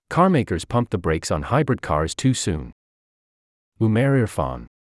Carmakers pumped the brakes on hybrid cars too soon. Umair Irfan.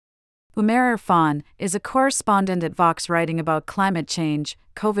 Umair Irfan is a correspondent at Vox writing about climate change,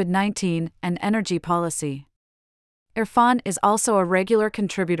 COVID-19, and energy policy. Irfan is also a regular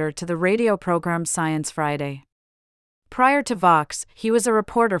contributor to the radio program Science Friday. Prior to Vox, he was a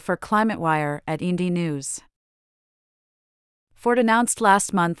reporter for ClimateWire at Indie News. Ford announced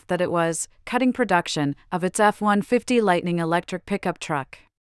last month that it was cutting production of its F-150 Lightning electric pickup truck.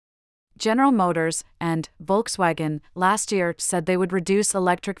 General Motors and Volkswagen last year said they would reduce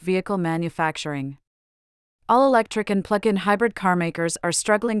electric vehicle manufacturing. All-electric and plug-in hybrid car makers are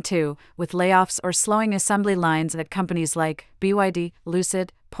struggling too, with layoffs or slowing assembly lines at companies like BYD,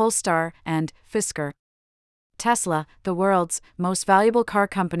 Lucid, Polestar, and Fisker. Tesla, the world's most valuable car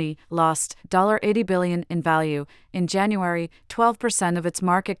company, lost $80 billion in value in January, 12% of its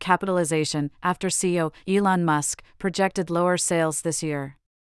market capitalization, after CEO Elon Musk projected lower sales this year.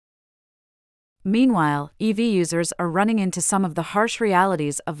 Meanwhile, EV users are running into some of the harsh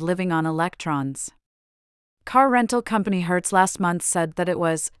realities of living on electrons. Car rental company Hertz last month said that it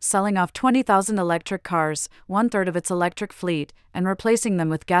was selling off 20,000 electric cars, one-third of its electric fleet, and replacing them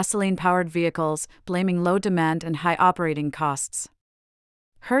with gasoline-powered vehicles, blaming low demand and high operating costs.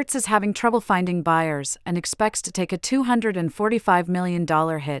 Hertz is having trouble finding buyers and expects to take a $245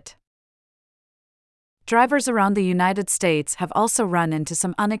 million hit. Drivers around the United States have also run into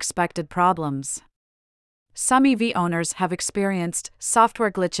some unexpected problems. Some EV owners have experienced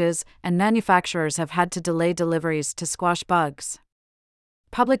software glitches, and manufacturers have had to delay deliveries to squash bugs.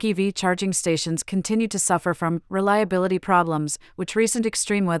 Public EV charging stations continue to suffer from reliability problems, which recent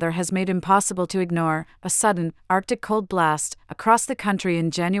extreme weather has made impossible to ignore. A sudden, Arctic cold blast across the country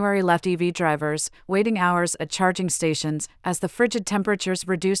in January left EV drivers waiting hours at charging stations, as the frigid temperatures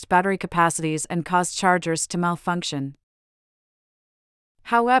reduced battery capacities and caused chargers to malfunction.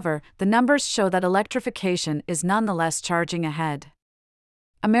 However, the numbers show that electrification is nonetheless charging ahead.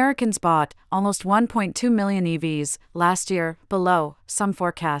 Americans bought almost 1.2 million EVs last year, below some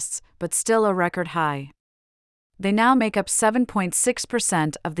forecasts, but still a record high. They now make up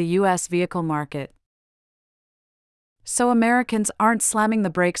 7.6% of the U.S. vehicle market. So Americans aren't slamming the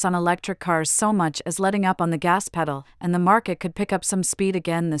brakes on electric cars so much as letting up on the gas pedal, and the market could pick up some speed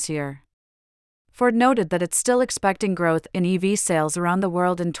again this year. Ford noted that it's still expecting growth in EV sales around the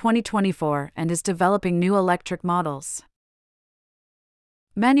world in 2024 and is developing new electric models.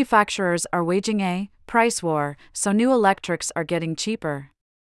 Manufacturers are waging a price war, so new electrics are getting cheaper.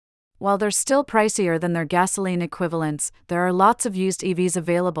 While they're still pricier than their gasoline equivalents, there are lots of used EVs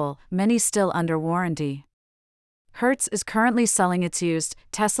available, many still under warranty. Hertz is currently selling its used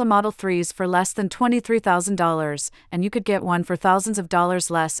Tesla Model 3s for less than $23,000, and you could get one for thousands of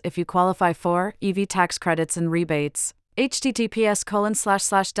dollars less if you qualify for EV tax credits and rebates.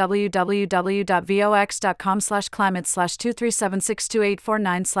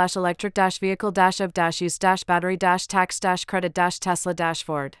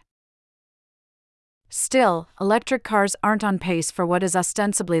 Still, electric cars aren't on pace for what is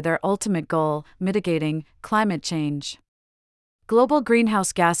ostensibly their ultimate goal, mitigating climate change. Global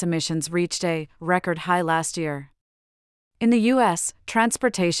greenhouse gas emissions reached a record high last year. In the U.S.,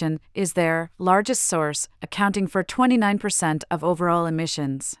 transportation is their largest source, accounting for 29% of overall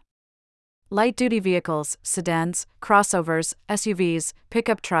emissions. Light-duty vehicles, sedans, crossovers, SUVs,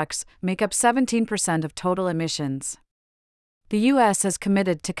 pickup trucks make up 17% of total emissions. The U.S. has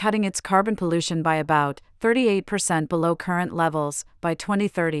committed to cutting its carbon pollution by about 38% below current levels by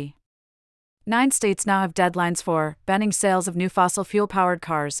 2030. 9 states now have deadlines for banning sales of new fossil fuel-powered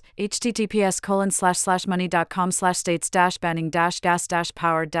cars.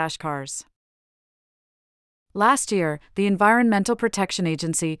 https://money.com/states-banning-gas-powered-cars. Last year, the Environmental Protection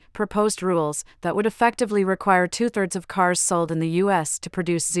Agency proposed rules that would effectively require 2/3 of cars sold in the U.S. to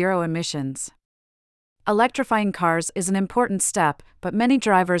produce zero emissions. Electrifying cars is an important step, but many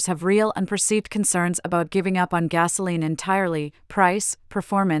drivers have real and perceived concerns about giving up on gasoline entirely: price,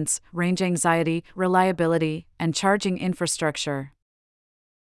 performance, range anxiety, reliability, and charging infrastructure.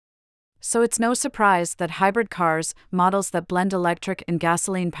 So it's no surprise that hybrid cars, models that blend electric and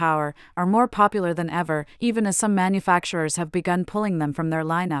gasoline power, are more popular than ever, even as some manufacturers have begun pulling them from their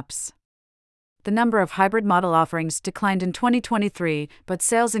lineups. The number of hybrid model offerings declined in 2023, but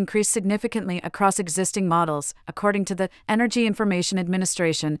sales increased significantly across existing models, according to the Energy Information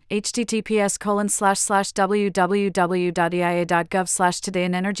Administration.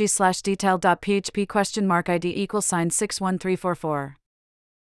 https://www.eia.gov/todayenenergy/detail.php?ID =61344.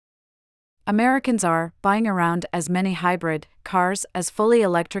 Americans are buying around as many hybrid cars as fully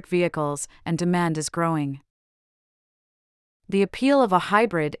electric vehicles, and demand is growing. The appeal of a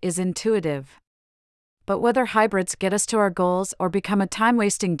hybrid is intuitive. But whether hybrids get us to our goals or become a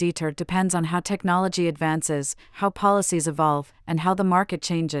time-wasting detour depends on how technology advances, how policies evolve, and how the market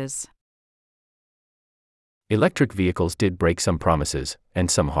changes. Electric vehicles did break some promises,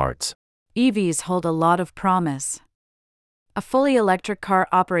 and some hearts. EVs hold a lot of promise. A fully electric car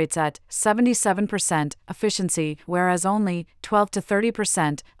operates at 77% efficiency, whereas only 12 to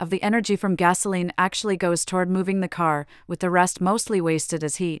 30% of the energy from gasoline actually goes toward moving the car, with the rest mostly wasted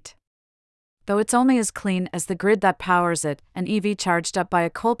as heat. Though it's only as clean as the grid that powers it, an EV charged up by a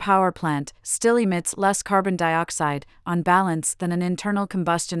coal power plant still emits less carbon dioxide, on balance, than an internal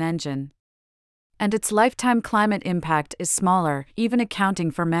combustion engine. And its lifetime climate impact is smaller, even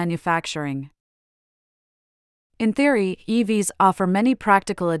accounting for manufacturing. In theory, EVs offer many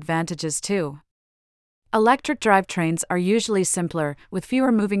practical advantages too. Electric drivetrains are usually simpler, with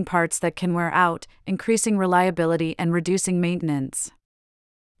fewer moving parts that can wear out, increasing reliability and reducing maintenance.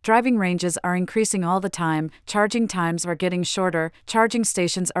 Driving ranges are increasing all the time, charging times are getting shorter, charging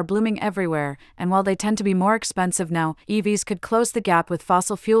stations are blooming everywhere, and while they tend to be more expensive now, EVs could close the gap with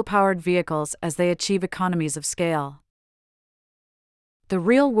fossil fuel-powered vehicles as they achieve economies of scale. The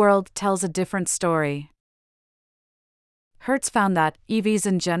real world tells a different story. Hertz found that EVs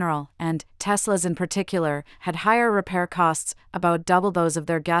in general, and Teslas in particular, had higher repair costs, about double those of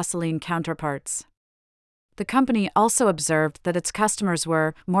their gasoline counterparts. The company also observed that its customers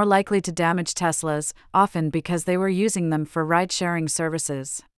were more likely to damage Teslas, often because they were using them for ride-sharing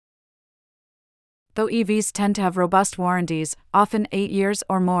services. Though EVs tend to have robust warranties, often 8 years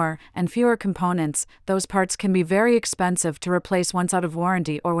or more, and fewer components, those parts can be very expensive to replace once out of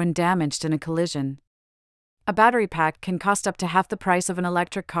warranty or when damaged in a collision. A battery pack can cost up to half the price of an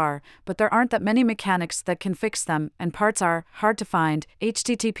electric car, but there aren't that many mechanics that can fix them, and parts are hard to find.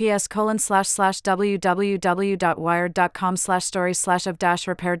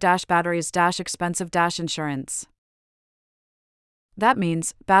 https://www.wired.com/story/of-repair-batteries-expensive-insurance. That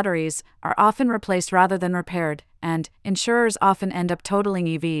means batteries are often replaced rather than repaired, and insurers often end up totaling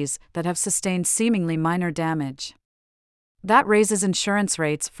EVs that have sustained seemingly minor damage. That raises insurance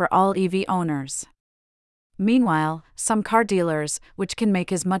rates for all EV owners. Meanwhile, some car dealers, which can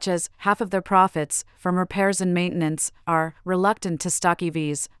make as much as half of their profits from repairs and maintenance, are reluctant to stock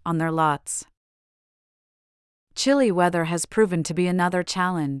EVs on their lots. Chilly weather has proven to be another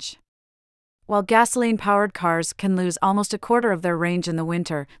challenge. While gasoline-powered cars can lose almost a quarter of their range in the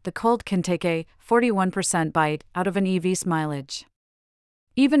winter, the cold can take a 41% bite out of an EV's mileage.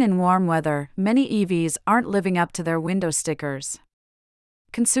 Even in warm weather, many EVs aren't living up to their window stickers.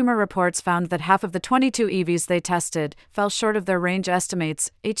 Consumer Reports found that half of the 22 EVs they tested fell short of their range estimates.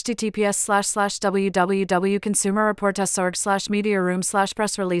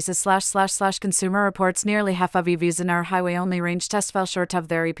 https://www.consumerreports.org/media-room/press releases/ Consumer Reports. Nearly half of EVs in our highway-only range test fell short of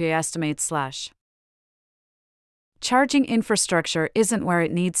their EPA estimates. Charging infrastructure isn't where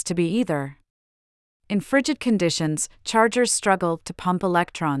it needs to be either. In frigid conditions, chargers struggle to pump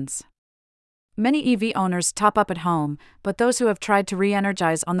electrons. Many EV owners top up at home, but those who have tried to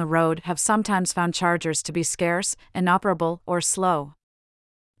re-energize on the road have sometimes found chargers to be scarce, inoperable, or slow.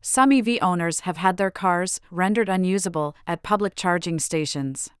 Some EV owners have had their cars rendered unusable at public charging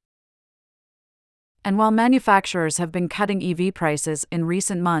stations. And while manufacturers have been cutting EV prices in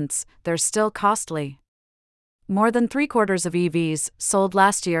recent months, they're still costly. More than 3/4 of EVs sold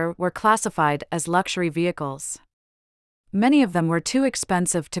last year were classified as luxury vehicles. Many of them were too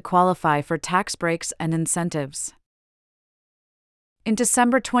expensive to qualify for tax breaks and incentives. In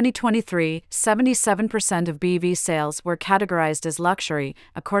December 2023, 77% of BEV sales were categorized as luxury,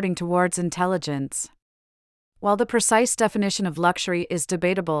 according to Ward's Intelligence. While the precise definition of luxury is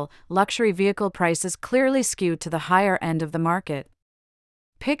debatable, luxury vehicle prices clearly skew to the higher end of the market.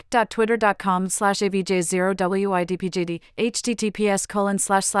 pic.twitter.com/avj0widpgd,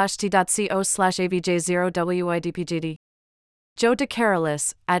 https://t.co/avj0widpgd. Joe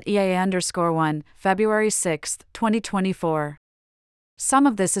DeCarolis, at EA_1, February 6, 2024. Some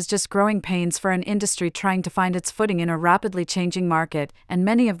of this is just growing pains for an industry trying to find its footing in a rapidly changing market, and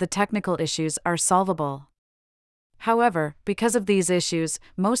many of the technical issues are solvable. However, because of these issues,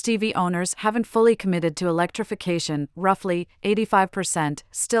 most EV owners haven't fully committed to electrification. Roughly 85%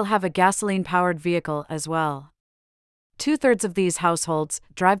 still have a gasoline-powered vehicle as well. 2/3 of these households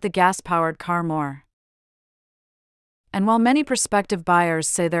drive the gas-powered car more. And while many prospective buyers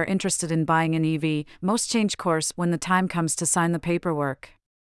say they're interested in buying an EV, most change course when the time comes to sign the paperwork.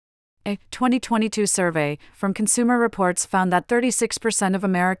 A 2022 survey from Consumer Reports found that 36% of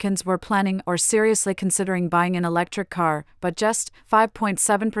Americans were planning or seriously considering buying an electric car, but just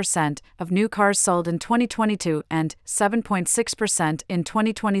 5.7% of new cars sold in 2022 and 7.6% in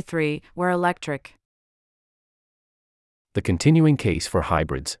 2023 were electric. The continuing case for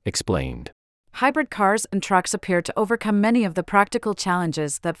hybrids, explained. Hybrid cars and trucks appear to overcome many of the practical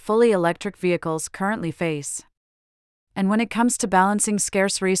challenges that fully electric vehicles currently face. And when it comes to balancing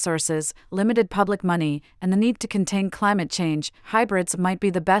scarce resources, limited public money, and the need to contain climate change, hybrids might be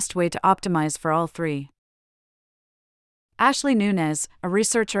the best way to optimize for all three. Ashley Nunes, a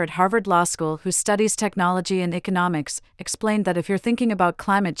researcher at Harvard Law School who studies technology and economics, explained that if you're thinking about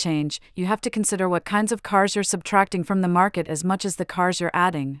climate change, you have to consider what kinds of cars you're subtracting from the market as much as the cars you're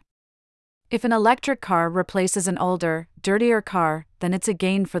adding. If an electric car replaces an older, dirtier car, then it's a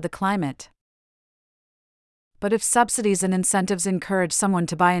gain for the climate. But if subsidies and incentives encourage someone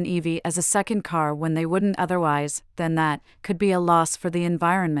to buy an EV as a second car when they wouldn't otherwise, then that could be a loss for the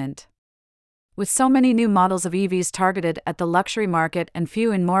environment. With so many new models of EVs targeted at the luxury market and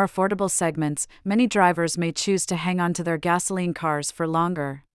few in more affordable segments, many drivers may choose to hang on to their gasoline cars for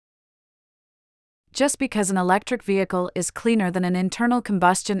longer. Just because an electric vehicle is cleaner than an internal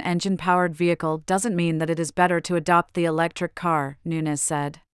combustion engine-powered vehicle doesn't mean that it is better to adopt the electric car, Nunes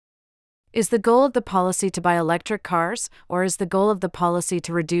said. Is the goal of the policy to buy electric cars, or is the goal of the policy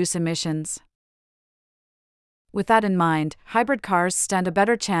to reduce emissions? With that in mind, hybrid cars stand a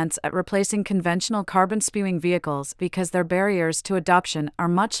better chance at replacing conventional carbon-spewing vehicles because their barriers to adoption are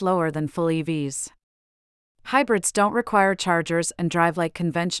much lower than full EVs. Hybrids don't require chargers and drive like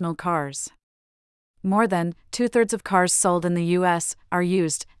conventional cars. More than 2/3 of cars sold in the U.S. are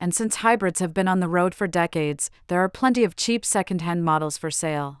used, and since hybrids have been on the road for decades, there are plenty of cheap second-hand models for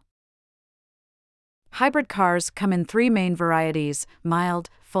sale. Hybrid cars come in three main varieties: mild,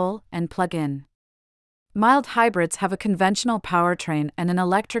 full, and plug-in. Mild hybrids have a conventional powertrain and an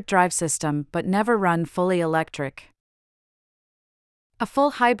electric drive system but never run fully electric. A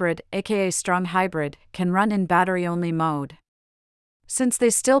full hybrid, aka strong hybrid, can run in battery-only mode. Since they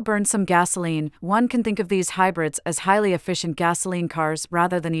still burn some gasoline, one can think of these hybrids as highly efficient gasoline cars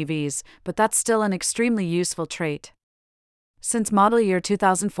rather than EVs, but that's still an extremely useful trait. Since model year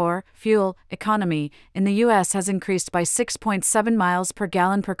 2004, fuel economy in the U.S. has increased by 6.7 miles per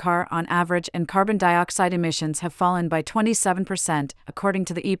gallon per car on average, and carbon dioxide emissions have fallen by 27%, according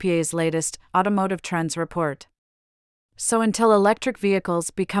to the EPA's latest Automotive Trends report. So until electric vehicles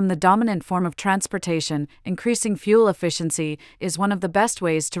become the dominant form of transportation, increasing fuel efficiency is one of the best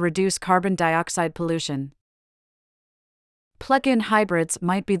ways to reduce carbon dioxide pollution. Plug-in hybrids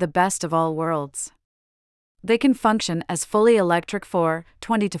might be the best of all worlds. They can function as fully electric for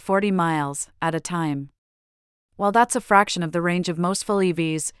 20 to 40 miles at a time. While that's a fraction of the range of most full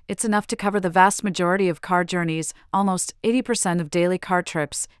EVs, it's enough to cover the vast majority of car journeys. Almost 80% of daily car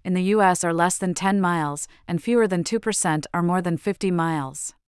trips in the U.S. are less than 10 miles, and fewer than 2% are more than 50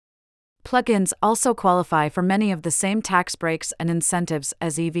 miles. Plug-ins also qualify for many of the same tax breaks and incentives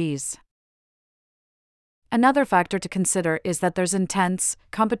as EVs. Another factor to consider is that there's intense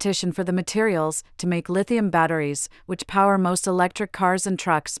competition for the materials to make lithium batteries, which power most electric cars and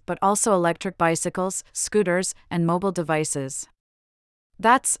trucks, but also electric bicycles, scooters, and mobile devices.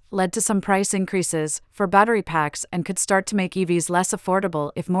 That's led to some price increases for battery packs and could start to make EVs less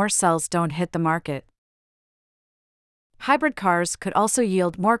affordable if more cells don't hit the market. Hybrid cars could also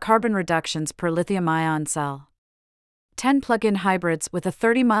yield more carbon reductions per lithium-ion cell. 10 plug-in hybrids with a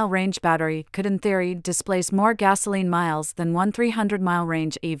 30-mile range battery could in theory displace more gasoline miles than one 300-mile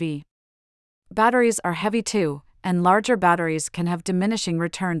range EV. Batteries are heavy too, and larger batteries can have diminishing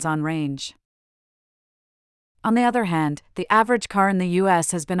returns on range. On the other hand, the average car in the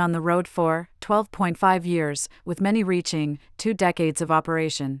U.S. has been on the road for 12.5 years, with many reaching 2 decades of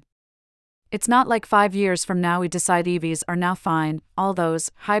operation. It's not like 5 years from now we decide EVs are now fine, all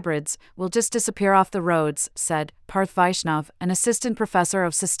those hybrids will just disappear off the roads, said Parth Vaishnav, an assistant professor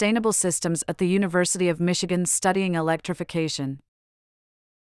of sustainable systems at the University of Michigan studying electrification.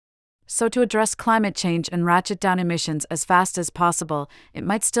 So to address climate change and ratchet down emissions as fast as possible, it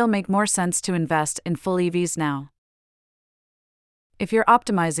might still make more sense to invest in full EVs now. If you're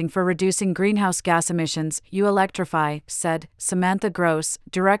optimizing for reducing greenhouse gas emissions, you electrify, said Samantha Gross,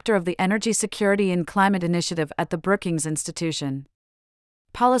 director of the Energy Security and Climate Initiative at the Brookings Institution.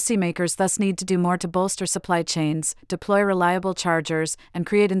 Policymakers thus need to do more to bolster supply chains, deploy reliable chargers, and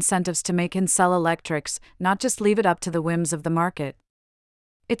create incentives to make and sell electrics, not just leave it up to the whims of the market.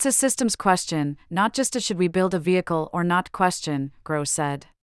 It's a systems question, not just a should we build a vehicle or not question, Gross said.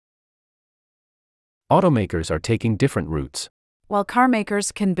 Automakers are taking different routes. While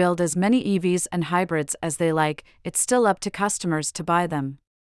carmakers can build as many EVs and hybrids as they like, it's still up to customers to buy them.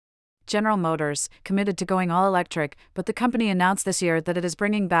 General Motors committed to going all electric, but the company announced this year that it is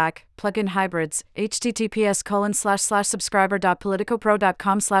bringing back plug-in hybrids.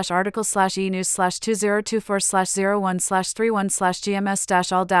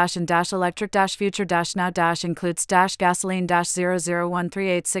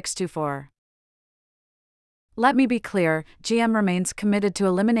 -gas-gasoline-0013864. Let me be clear, GM remains committed to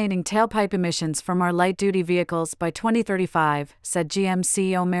eliminating tailpipe emissions from our light-duty vehicles by 2035, said GM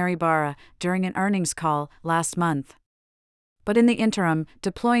CEO Mary Barra during an earnings call last month. But in the interim,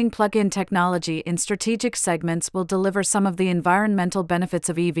 deploying plug-in technology in strategic segments will deliver some of the environmental benefits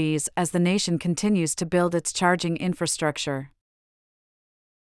of EVs as the nation continues to build its charging infrastructure.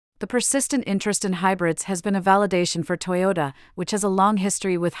 The persistent interest in hybrids has been a validation for Toyota, which has a long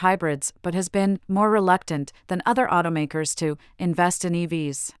history with hybrids but has been more reluctant than other automakers to invest in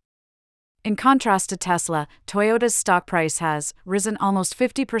EVs. In contrast to Tesla, Toyota's stock price has risen almost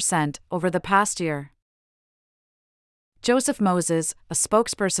 50% over the past year. Joseph Moses, a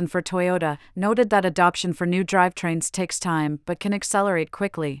spokesperson for Toyota, noted that adoption for new drivetrains takes time but can accelerate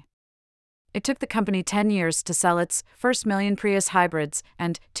quickly. It took the company 10 years to sell its first million Prius hybrids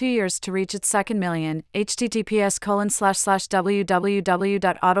and 2 years to reach its second million.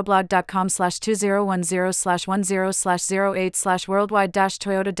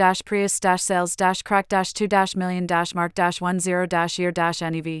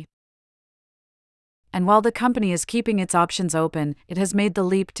 And while the company is keeping its options open, it has made the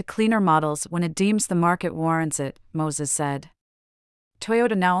leap to cleaner models when it deems the market warrants it, Moses said.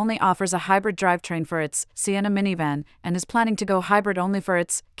 Toyota now only offers a hybrid drivetrain for its Sienna minivan and is planning to go hybrid only for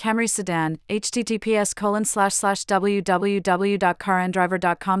its Camry sedan.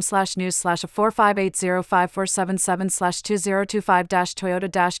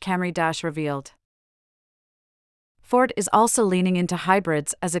 Ford is also leaning into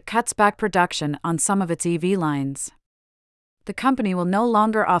hybrids as it cuts back production on some of its EV lines. The company will no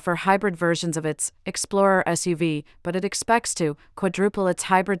longer offer hybrid versions of its Explorer SUV, but it expects to quadruple its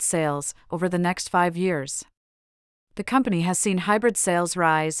hybrid sales over the next 5 years. The company has seen hybrid sales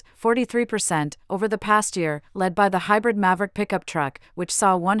rise 43% over the past year, led by the hybrid Maverick pickup truck, which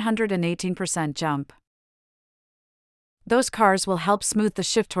saw a 118% jump. Those cars will help smooth the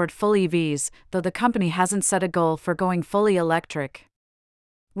shift toward full EVs, though the company hasn't set a goal for going fully electric.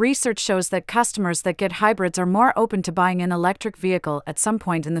 Research shows that customers that get hybrids are more open to buying an electric vehicle at some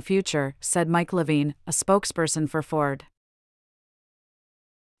point in the future, said Mike Levine, a spokesperson for Ford.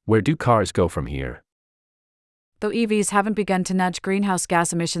 Where do cars go from here? Though EVs haven't begun to nudge greenhouse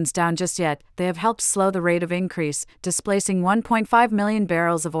gas emissions down just yet, they have helped slow the rate of increase, displacing 1.5 million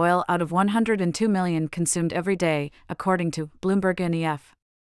barrels of oil out of 102 million consumed every day, according to Bloomberg NEF.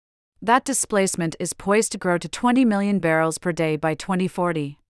 That displacement is poised to grow to 20 million barrels per day by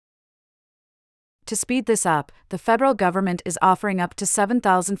 2040. To speed this up, the federal government is offering up to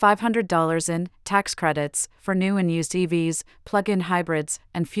 $7,500 in tax credits for new and used EVs, plug-in hybrids,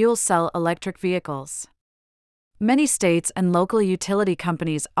 and fuel cell electric vehicles. Many states and local utility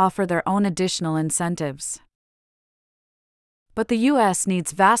companies offer their own additional incentives. But the U.S.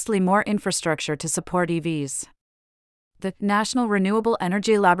 needs vastly more infrastructure to support EVs. The National Renewable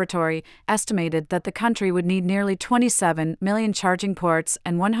Energy Laboratory estimated that the country would need nearly 27 million charging ports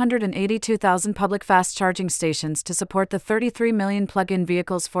and 182,000 public fast charging stations to support the 33 million plug-in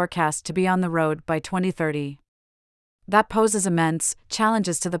vehicles forecast to be on the road by 2030. That poses immense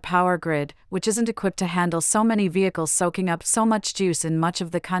challenges to the power grid, which isn't equipped to handle so many vehicles soaking up so much juice in much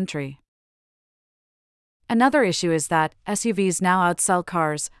of the country. Another issue is that SUVs now outsell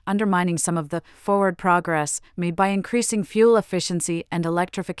cars, undermining some of the forward progress made by increasing fuel efficiency and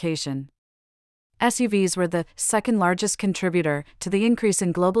electrification. SUVs were the second largest contributor to the increase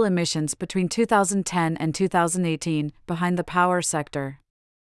in global emissions between 2010 and 2018, behind the power sector.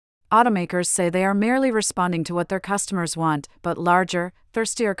 Automakers say they are merely responding to what their customers want, but larger,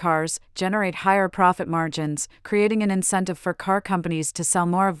 thirstier cars generate higher profit margins, creating an incentive for car companies to sell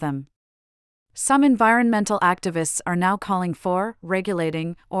more of them. Some environmental activists are now calling for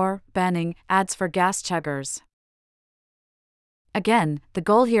regulating or banning ads for gas chuggers. Again, the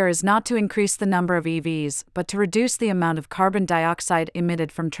goal here is not to increase the number of EVs, but to reduce the amount of carbon dioxide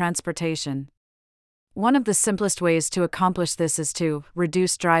emitted from transportation. One of the simplest ways to accomplish this is to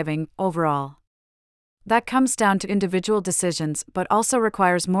reduce driving overall. That comes down to individual decisions, but also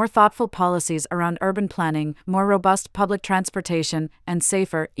requires more thoughtful policies around urban planning, more robust public transportation, and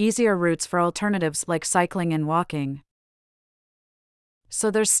safer, easier routes for alternatives like cycling and walking. So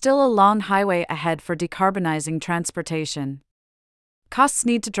there's still a long highway ahead for decarbonizing transportation. Costs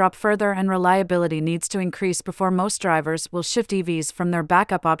need to drop further and reliability needs to increase before most drivers will shift EVs from their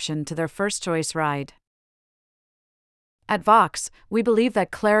backup option to their first choice ride. At Vox, we believe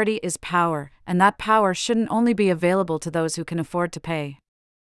that clarity is power, and that power shouldn't only be available to those who can afford to pay.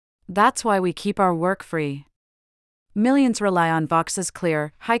 That's why we keep our work free. Millions rely on Vox's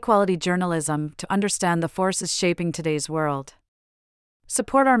clear, high-quality journalism to understand the forces shaping today's world.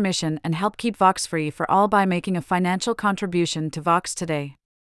 Support our mission and help keep Vox free for all by making a financial contribution to Vox today.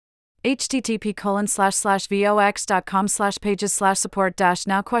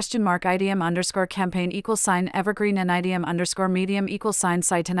 http://vox.com/pages/support-now?IDM_campaign =evergreen and IDM_medium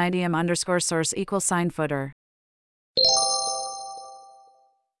 =site and IDM_source =footer